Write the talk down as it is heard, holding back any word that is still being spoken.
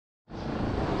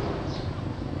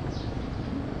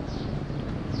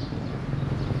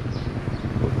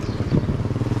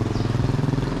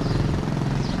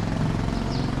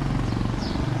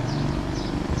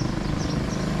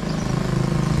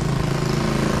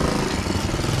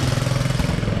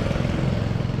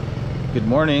Good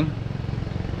morning.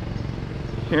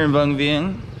 Here in Vang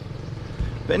Viang.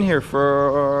 Been here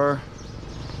for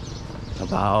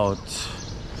about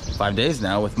 5 days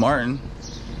now with Martin.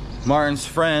 Martin's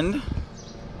friend,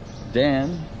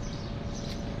 Dan.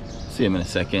 See him in a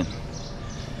second.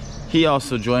 He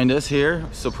also joined us here.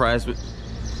 Surprise,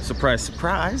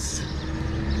 surprise.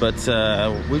 But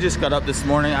we just got up this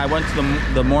morning. I went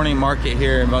to the morning market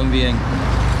here in Vang Viang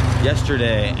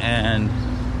yesterday and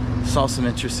saw some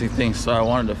interesting things, so I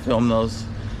wanted to film those,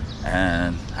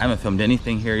 and I haven't filmed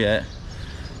anything here yet.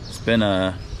 It's been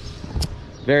a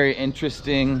very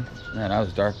interesting, man, I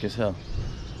was dark as hell.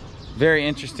 Very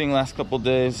interesting last couple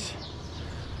days.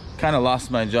 Kind of lost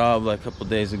my job like a couple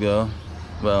days ago.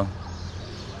 Well,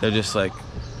 they're just like,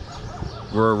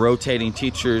 we're rotating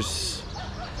teachers.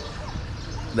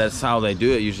 That's how they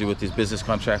do it usually with these business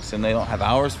contracts, and they don't have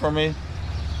hours for me,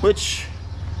 which,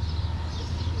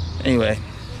 anyway,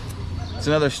 it's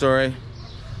another story.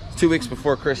 It's 2 weeks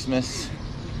before Christmas,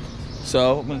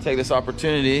 so I'm gonna take this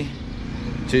opportunity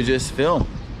to just film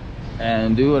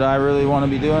and do what I really want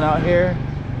to be doing out here,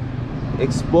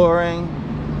 exploring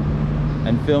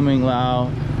and filming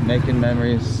Laos, making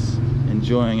memories,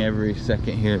 enjoying every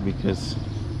second here, because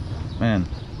man,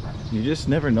 you just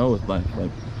never know with life,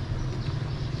 like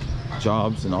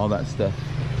jobs and all that stuff.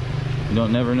 You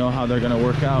don't never know how they're gonna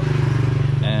work out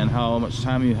and how much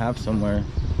time you have somewhere.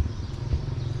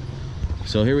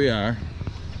 So here we are,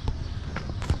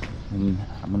 and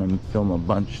I'm gonna film a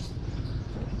bunch.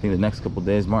 I think the next couple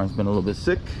days Martin's been a little bit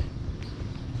sick,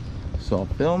 so I'll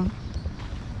film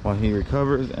while he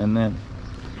recovers, and then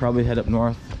probably head up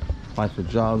north, apply for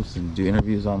jobs and do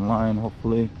interviews online.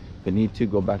 Hopefully, if I need to,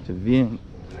 go back to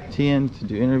Vientiane to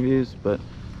do interviews. But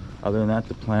other than that,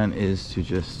 the plan is to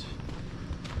just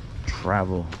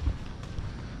travel.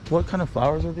 What kind of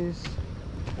flowers are these?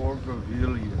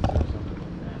 Orgavilias or something.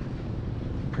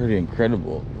 Pretty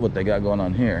incredible what they got going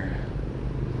on here.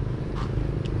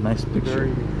 Nice picture.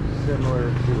 Very similar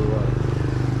to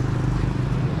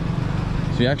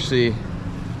So you actually,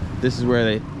 this is where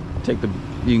they take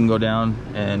you can go down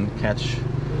and catch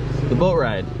the boat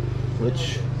ride,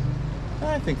 which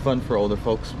I think fun for older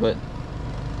folks, but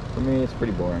for me it's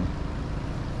pretty boring.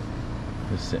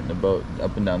 Just sit in the boat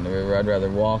up and down the river. I'd rather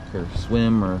walk or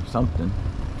swim or something.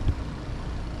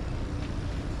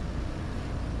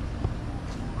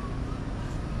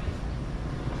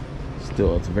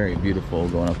 Still, it's very beautiful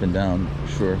going up and down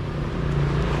for sure.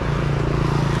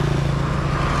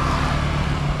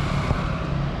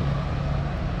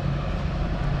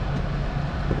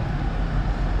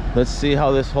 Let's see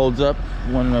how this holds up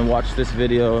when I watch this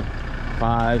video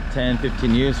 5, 10,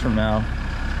 15 years from now.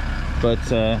 But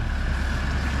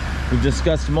we've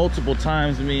discussed multiple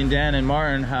times, me and Dan and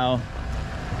Martin, how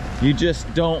you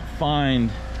just don't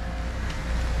find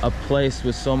a place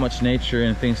with so much nature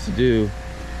and things to do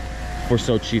for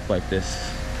so cheap like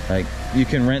this. Like, you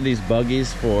can rent these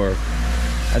buggies for,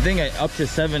 I think, up to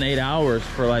 7-8 hours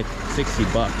for like 60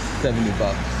 bucks, 70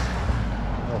 bucks.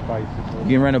 a bicycle. You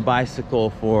can rent a bicycle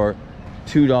for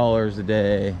 $2 a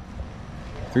day,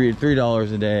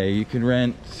 $3 a day. You can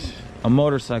rent a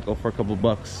motorcycle for a couple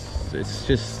bucks. It's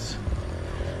just,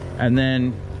 and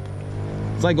then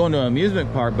it's like going to an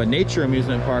amusement park, but nature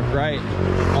amusement park, right?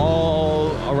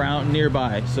 All around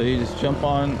nearby. So you just jump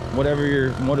on whatever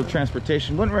your mode of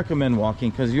transportation. Wouldn't recommend walking,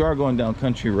 because you are going down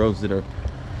country roads that are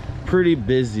pretty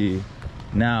busy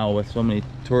now with so many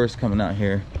tourists coming out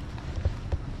here.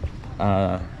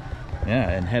 Yeah,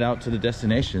 and head out to the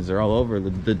destinations. They're all over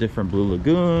the different blue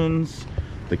lagoons,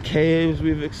 the caves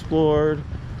we've explored.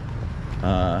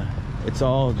 It's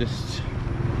all just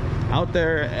out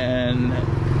there, and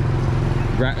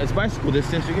it's bicycle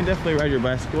distance. You can definitely ride your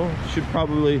bicycle. You should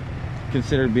probably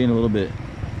consider being a little bit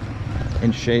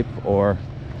in shape or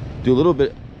do a little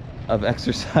bit of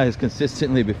exercise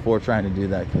consistently before trying to do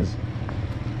that, because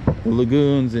the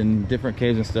lagoons and different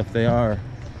caves and stuff, they are,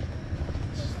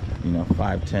 you know,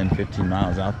 5, 10, 15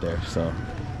 miles out there. So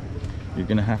you're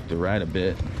gonna have to ride a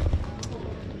bit,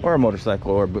 or a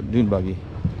motorcycle or dune buggy.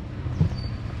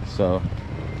 So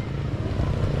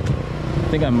I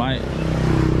think I might.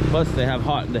 Plus they have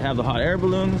the hot air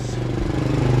balloons.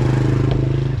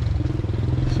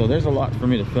 So there's a lot for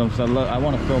me to film. So I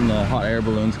want to film the hot air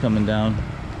balloons coming down.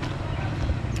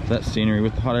 That scenery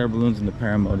with the hot air balloons and the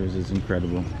paramotors is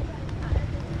incredible.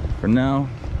 For now,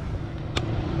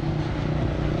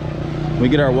 we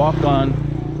get our walk on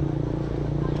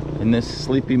in this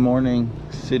sleepy morning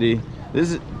city.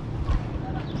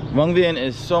 Vang Viang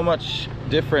is so much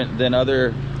different than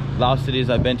other Laos cities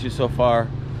I've been to so far.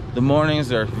 The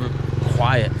mornings are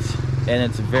quiet, and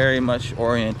it's very much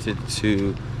oriented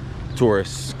to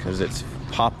tourists because it's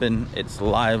popping, it's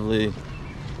lively,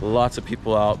 lots of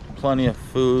people out, plenty of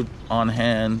food on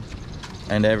hand,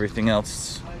 and everything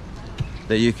else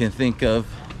that you can think of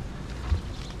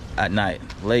at night,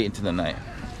 late into the night,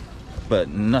 but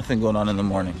nothing going on in the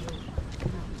morning.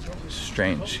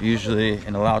 Strange. Usually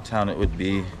in a Lao town it would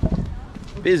be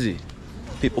busy,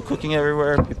 people cooking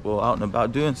everywhere, people out and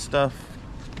about doing stuff,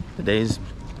 the day's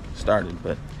started,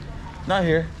 but not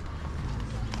here.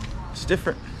 It's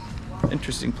different,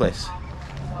 interesting place.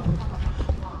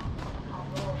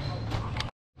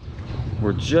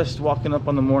 We're just walking up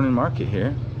on the morning market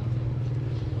here,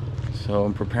 so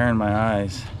I'm preparing my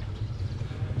eyes.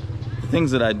 The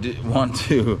things that I do want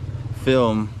to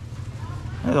film,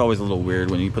 it's always a little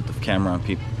weird when you put the camera on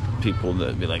people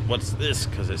that be like, what's this,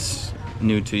 because it's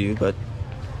new to you, but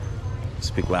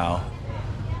speak Lao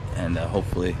and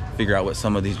hopefully figure out what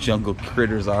some of these jungle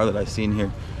critters are that I've seen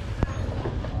here.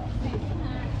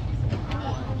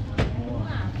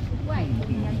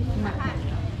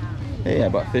 Hey, I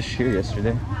bought fish here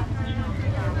yesterday.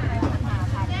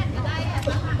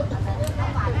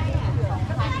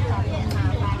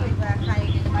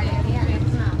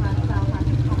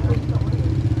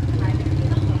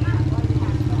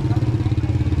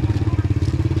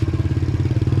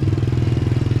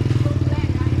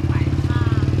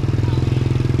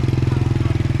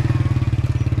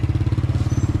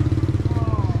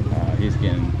 He's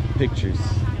getting pictures.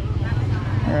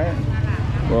 All right.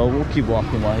 Well, we'll keep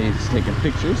walking while he's taking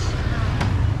pictures.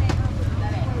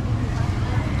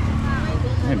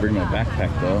 I didn't bring my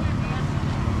backpack though.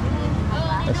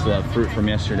 I still have fruit from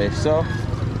yesterday, so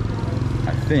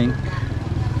I think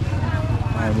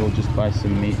I will just buy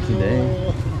some meat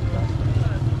today.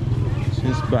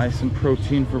 Just buy some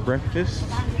protein for breakfast.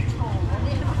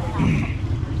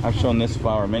 I've shown this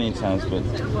flour many times, but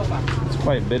it's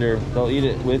quite bitter. They'll eat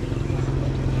it with,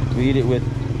 we eat it with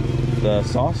the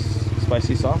sauce,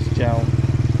 spicy sauce, chow,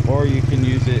 or you can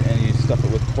use it and you stuff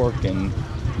it with pork and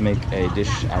make a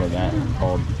dish out of that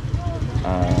called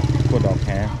kodal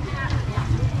can.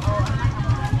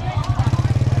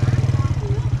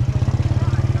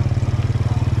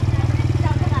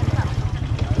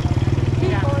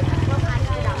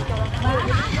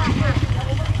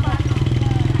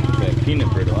 Okay, peanut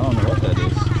brittle, I don't know what that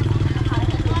is.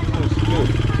 It's good.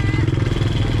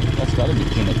 That's gotta be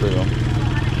peanut brittle.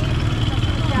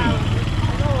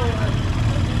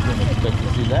 Didn't expect to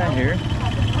see that here.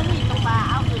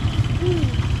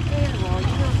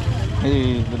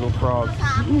 Hey, little frogs.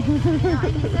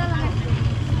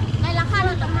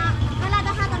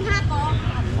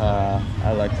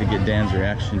 I like to get Dan's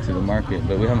reaction to the market,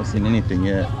 but we haven't seen anything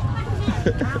yet.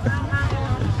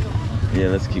 Yeah,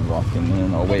 let's keep walking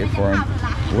and I'll wait for him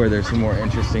where there's some more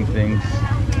interesting things.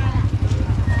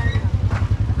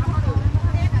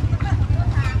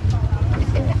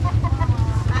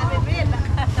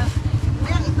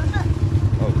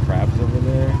 Oh, crabs over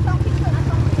there.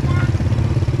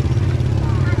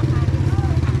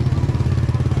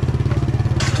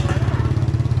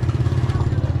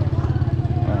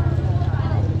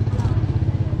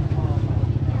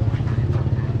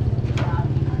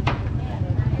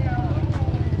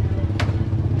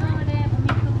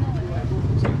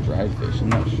 Fish, I'm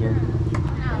not sure.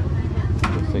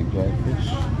 Looks like dried fish.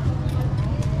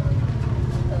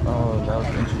 Oh, that was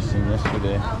interesting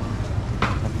yesterday.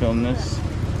 I filmed this.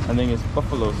 I think it's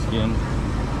buffalo skin.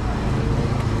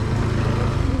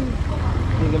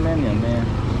 Hey, good man, man.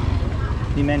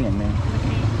 Hey, man, man.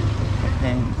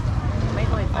 Okay.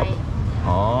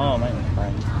 Oh, my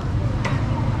God.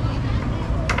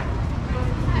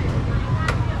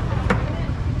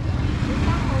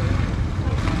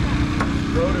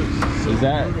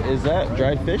 Is that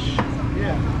dried fish?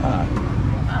 Yeah. Ah.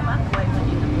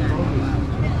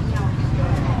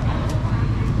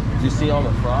 Do you see all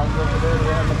the frogs over there that we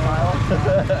have in the pile?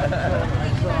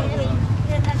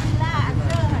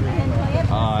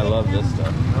 Oh, I love this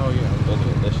stuff. Oh yeah, those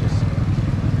are delicious.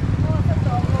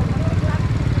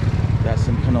 Got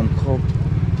some Phnom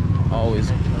Coke.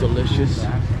 Always delicious.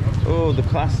 Oh, the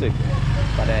classic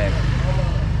padag.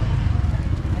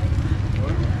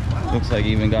 Looks like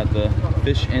you even got the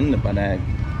fish in the padag.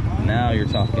 Now you're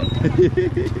talking.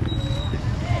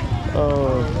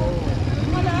 Oh.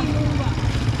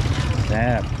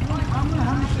 Snap.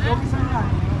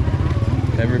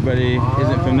 If everybody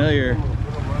isn't familiar,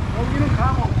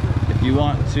 if you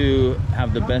want to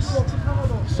have the best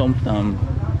somtam,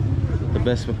 the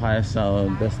best papaya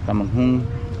salad, best tamanghung,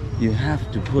 you have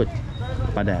to put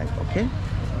padag, okay?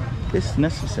 It's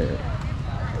necessary.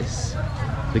 It's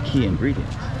the key ingredient.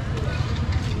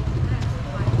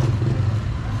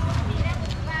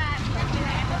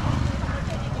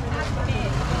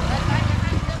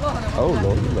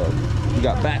 We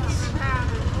got bats.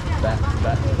 Bats.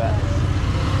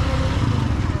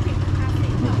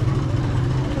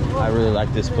 I really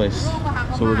like this place,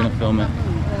 so we're gonna film it.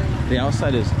 The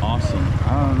outside is awesome.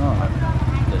 I don't know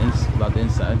about the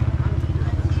inside.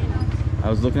 I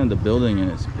was looking at the building and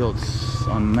it's built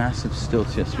on massive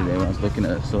stilts yesterday when I was looking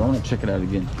at it, so I want to check it out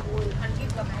again.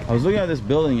 I was looking at this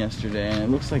building yesterday and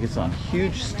it looks like it's on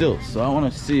huge stilts, so I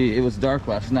want to see. It was dark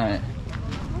last night.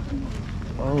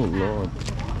 Oh Lord.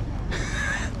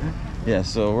 Yeah,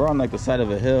 so we're on like the side of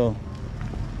a hill.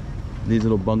 These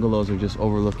little bungalows are just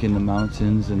overlooking the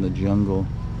mountains and the jungle.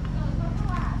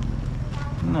 I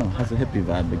don't know, it has a hippie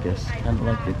vibe, I guess. Kind of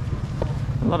like it.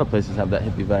 A lot of places have that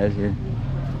hippie vibe here.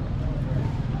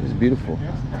 It's beautiful.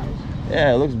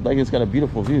 Yeah, it looks like it's got a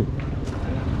beautiful view.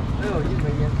 Maybe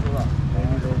they've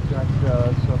got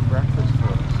some breakfast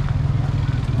for us.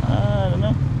 I don't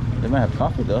know. They might have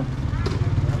coffee though.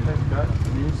 They've got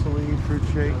muesli, fruit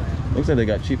shake. Looks like they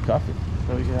got cheap coffee.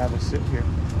 So we can have a sit here.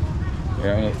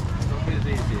 Yeah,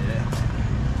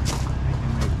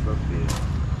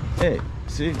 hey,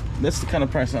 see, that's the kind of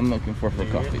price I'm looking for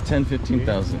coffee. 10,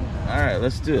 15,000. All right,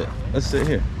 let's do it. Let's sit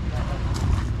here.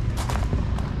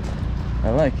 I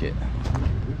like it.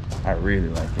 I really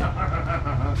like it.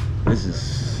 This is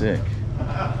sick.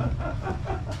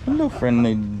 Hello,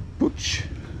 friendly booch.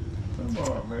 Come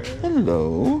on, man.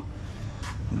 Hello.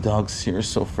 The dogs here are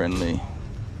so friendly.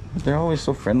 But they're always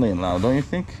so friendly and loud, don't you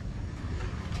think?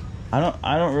 I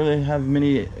don't really have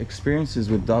many experiences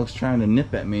with dogs trying to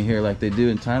nip at me here like they do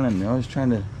in Thailand. They're always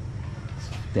trying to,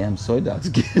 damn soy dogs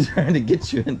trying to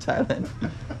get you in Thailand.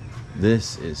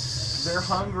 This is... They're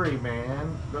hungry,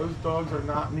 man. Those dogs are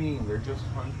not mean. They're just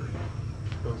hungry.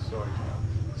 Those soy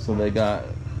dogs. So they got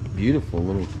beautiful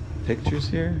little pictures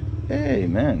here. Hey,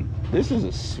 man. This is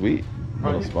a sweet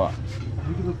little spot.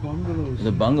 Look at the bungalows.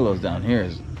 The bungalows down here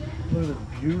is... Look at it,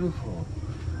 beautiful.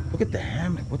 Look at the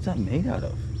hammock. What's that made out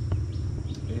of?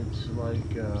 It's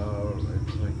like a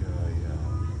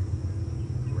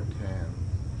rattan.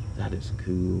 That is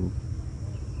cool.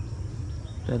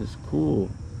 That is cool.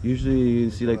 Usually you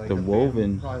see like the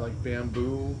woven. Probably like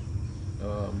bamboo,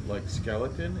 like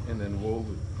skeleton, and then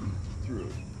woven through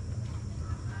it.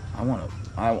 I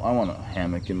want a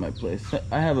hammock in my place.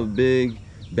 I have a big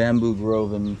bamboo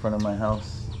grove in front of my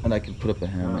house, and I can put up a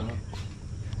hammock.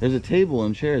 There's a table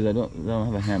and chairs. I don't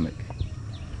have a hammock.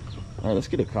 All right, let's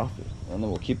get a coffee, and then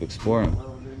we'll keep exploring.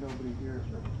 Well, there's nobody here,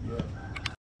 but yeah.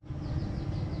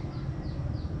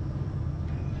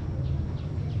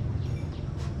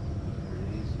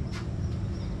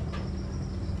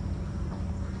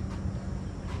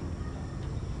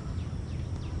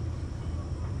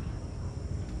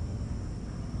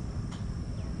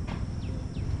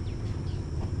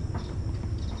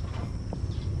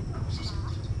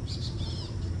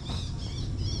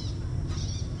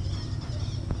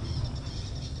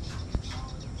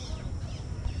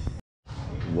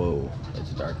 Whoa,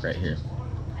 it's dark right here.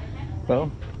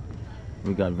 Well,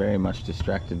 we got very much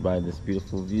distracted by this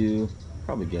beautiful view.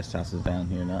 Probably guest houses down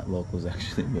here, not locals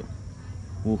actually, but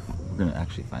we're gonna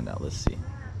actually find out. Let's see.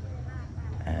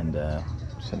 And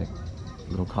just had a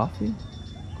little coffee.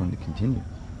 Going to continue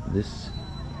this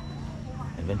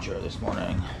adventure this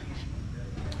morning.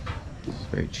 This is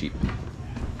very cheap.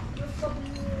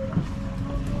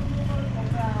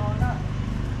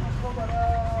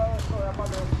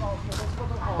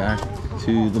 Back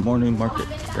to the morning market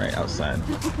right outside.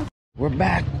 We're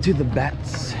back to the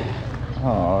bats.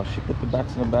 Oh, she put the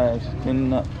bats in the bag. She's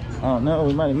cleaning up. Oh no,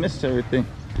 we might have missed everything.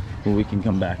 But we can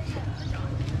come back.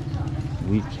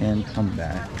 We can come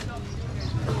back.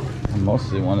 I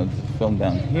mostly wanted to film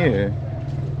down here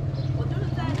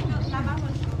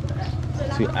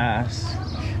to ask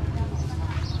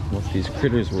what these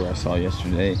critters were I saw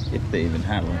yesterday, if they even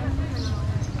have them.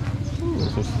 Ooh,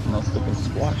 this was a nice looking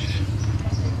squash.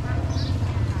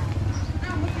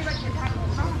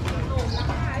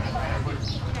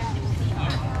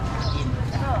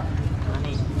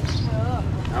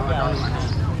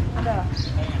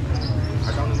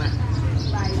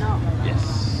 Yes.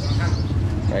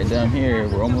 Right down here,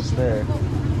 we're almost there.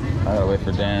 I gotta wait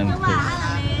for Dan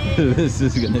because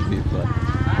this is gonna be fun.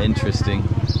 Interesting.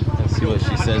 Let's see what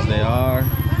she says they are.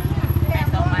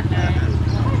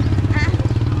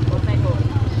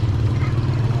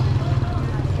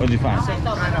 What'd you find? Some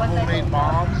kind of homemade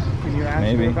bomb. Can you ask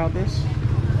Maybe. her about this?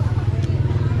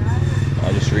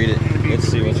 I'll just read it. Let's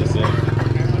see what she says.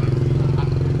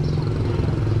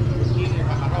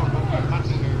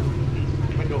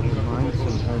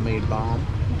 Some homemade bomb.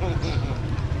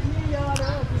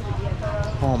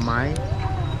 Homemade.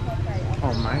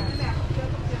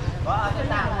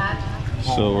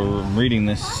 So we're reading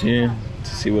this here.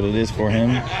 to see what it is for him.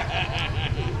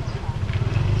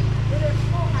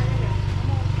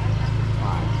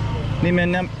 Ni men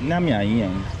nam ya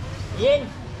yang.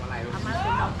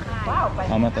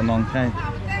เอามาแต่น้องไข่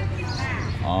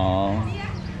อ๋อ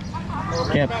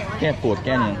แก้ปวดแ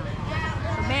ก้เนี่ย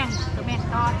ตัวแม่ง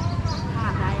ทอด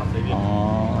อ๋อ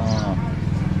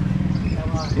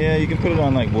Yeah, you can put it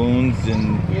on like wounds and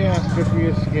Yeah, good for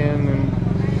your skin and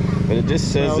but it just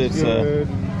says smells it's good.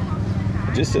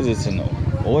 it just says it's an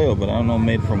oil, but I don't know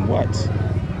made from what.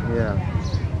 Yeah.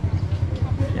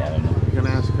 Yeah, I don't know. You can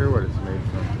ask her what it's made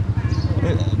from.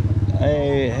 I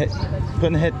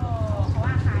put head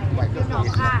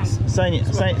ใส่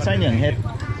อย่างเฮ็ด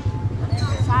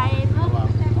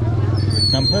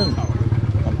น้ำผึ้ง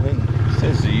it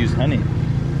says to use honey.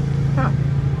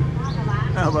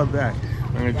 How about that?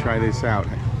 I'm gonna try this out.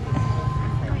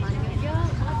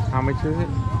 How much is it?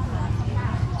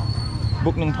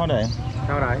 บุกหนึ่งเท่าไหร่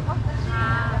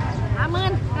How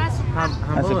much?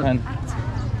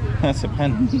 50,000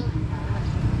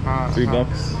 $3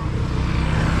 bucks.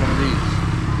 One of these.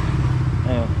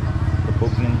 The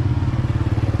book name.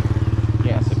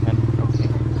 Yeah, it's a pen. Okay.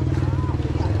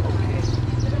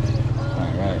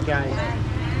 Alright.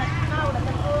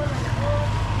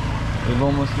 We've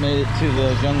almost made it to the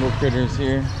jungle critters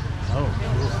here. Oh.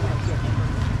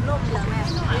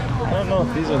 I don't know if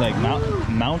these are like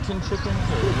mountain chickens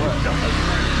or what.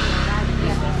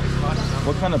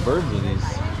 What kind of birds are these?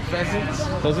 Pheasants?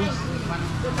 Pheasants?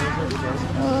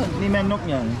 Ni men nốc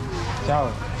nhang. Chào.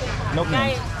 Nốc nhang.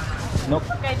 Nốc.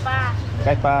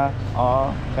 Cây pa.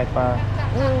 Oh, cây pa.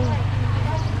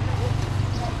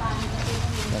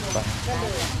 Cây pa.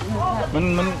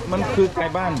 มันคือไก่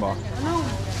บ้านบ่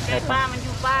ไก่ป้ามันอ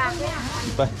ยู่บ้าน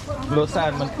ไปรสชา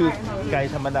ติมันคือไก่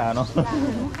ธรรมดาเนาะ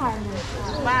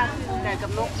บ้าไก่กับ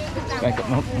นก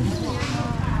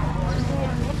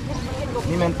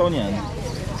นี่มันต้นอย่าง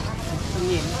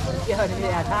อ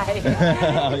ย่าตาย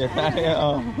เอา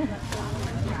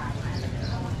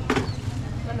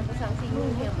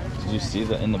Did you see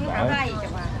that in the bag?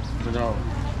 No.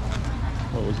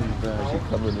 What was in the bag? She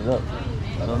covered it up.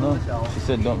 I don't know. She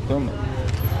said don't film it.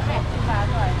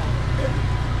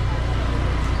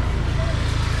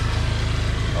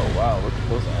 Oh wow, look at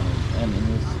those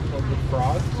animals. The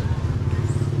frogs?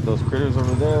 Those critters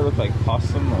over there look like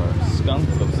possum or skunk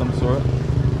of some sort.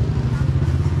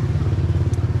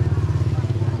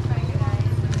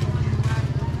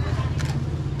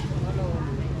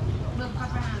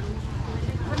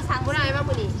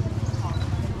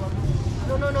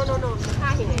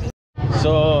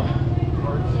 So,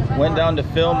 went down to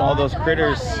film all those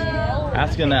critters,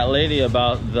 asking that lady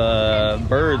about the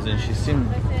birds, and she seemed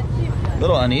a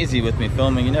little uneasy with me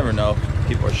filming. You never know if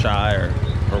people are shy or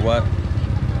what.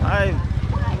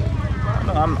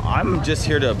 I'm just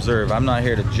here to observe. I'm not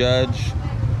here to judge.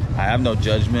 I have no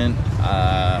judgment,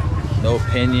 no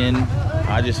opinion.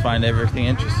 I just find everything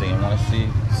interesting. I want to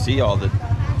see all the.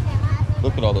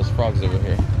 Look at all those frogs over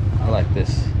here. I like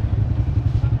this.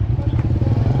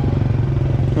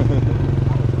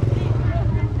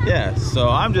 Yeah, so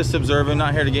I'm just observing,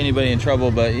 not here to get anybody in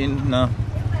trouble, but you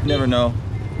never know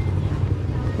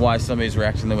why somebody's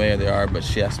reacting the way they are. But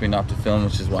she asked me not to film,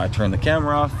 which is why I turned the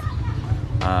camera off.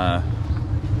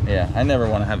 Yeah, I never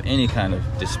want to have any kind of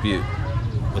dispute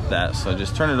with that, so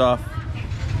just turn it off.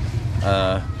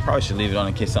 Probably should leave it on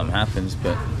in case something happens,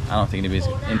 but I don't think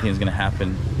anything's gonna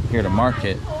happen here to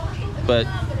market. But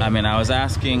I mean, I was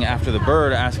asking after the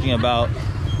bird, asking about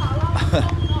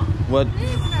what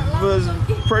was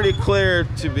pretty clear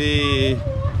to be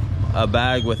a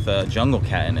bag with a jungle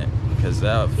cat in it, because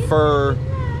that fur,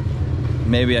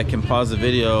 maybe I can pause the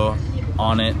video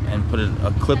on it and put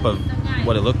a clip of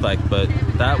what it looked like, but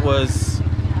that was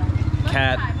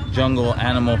cat jungle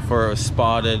animal fur,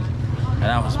 spotted, and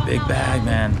that was a big bag,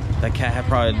 man. That cat had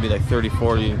probably be like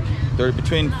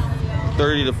between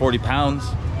 30 to 40 pounds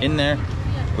in there,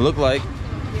 it looked like.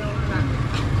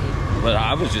 But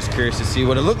I was just curious to see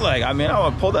what it looked like. I mean, I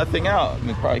would pull that thing out. I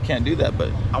mean, probably can't do that,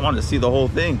 but I wanted to see the whole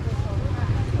thing.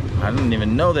 I didn't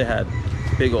even know they had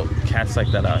big old cats like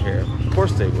that out here. Of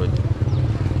course they would.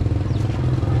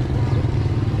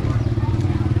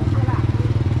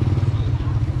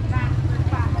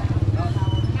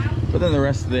 But then the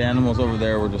rest of the animals over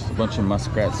there were just a bunch of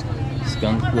muskrats,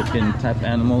 skunk-looking type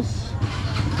animals.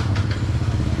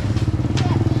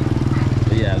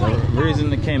 Yeah, the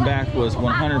reason it came back was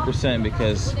 100%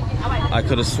 because I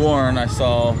could have sworn I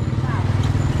saw.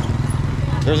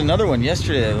 There's another one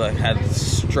yesterday that had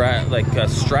a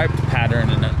striped pattern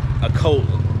and a coat.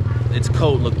 Its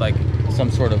coat looked like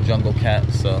some sort of jungle cat.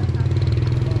 So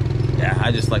yeah,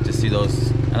 I just like to see those,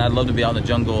 and I'd love to be out in the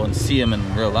jungle and see them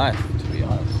in real life, to be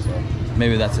honest. So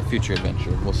maybe that's a future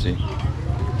adventure. We'll see.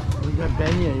 We got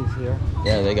beignets here.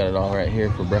 Yeah, they got it all right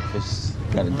here for breakfast.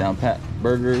 Got it down pat.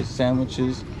 Burgers,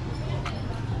 sandwiches,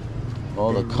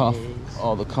 all the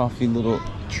coffee little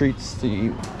treats to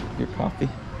eat your coffee.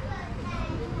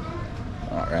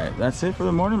 All right, that's it for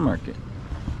the morning market.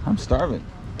 I'm starving.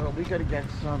 Well, we gotta get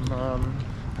some.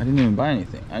 I didn't even buy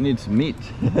anything. I need some meat.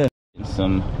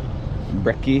 Some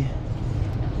brekkie,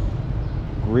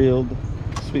 grilled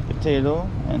sweet potato,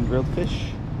 and grilled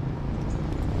fish.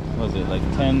 What was it, like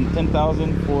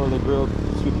 10,000 for the grilled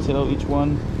sweet potato each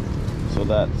one? So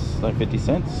that's like 50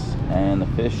 cents. And the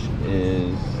fish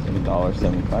is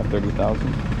 $1.75,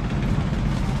 30,000.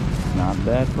 Not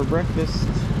bad for breakfast.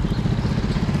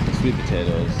 The sweet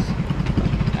potatoes,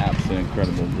 absolutely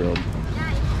incredible grilled.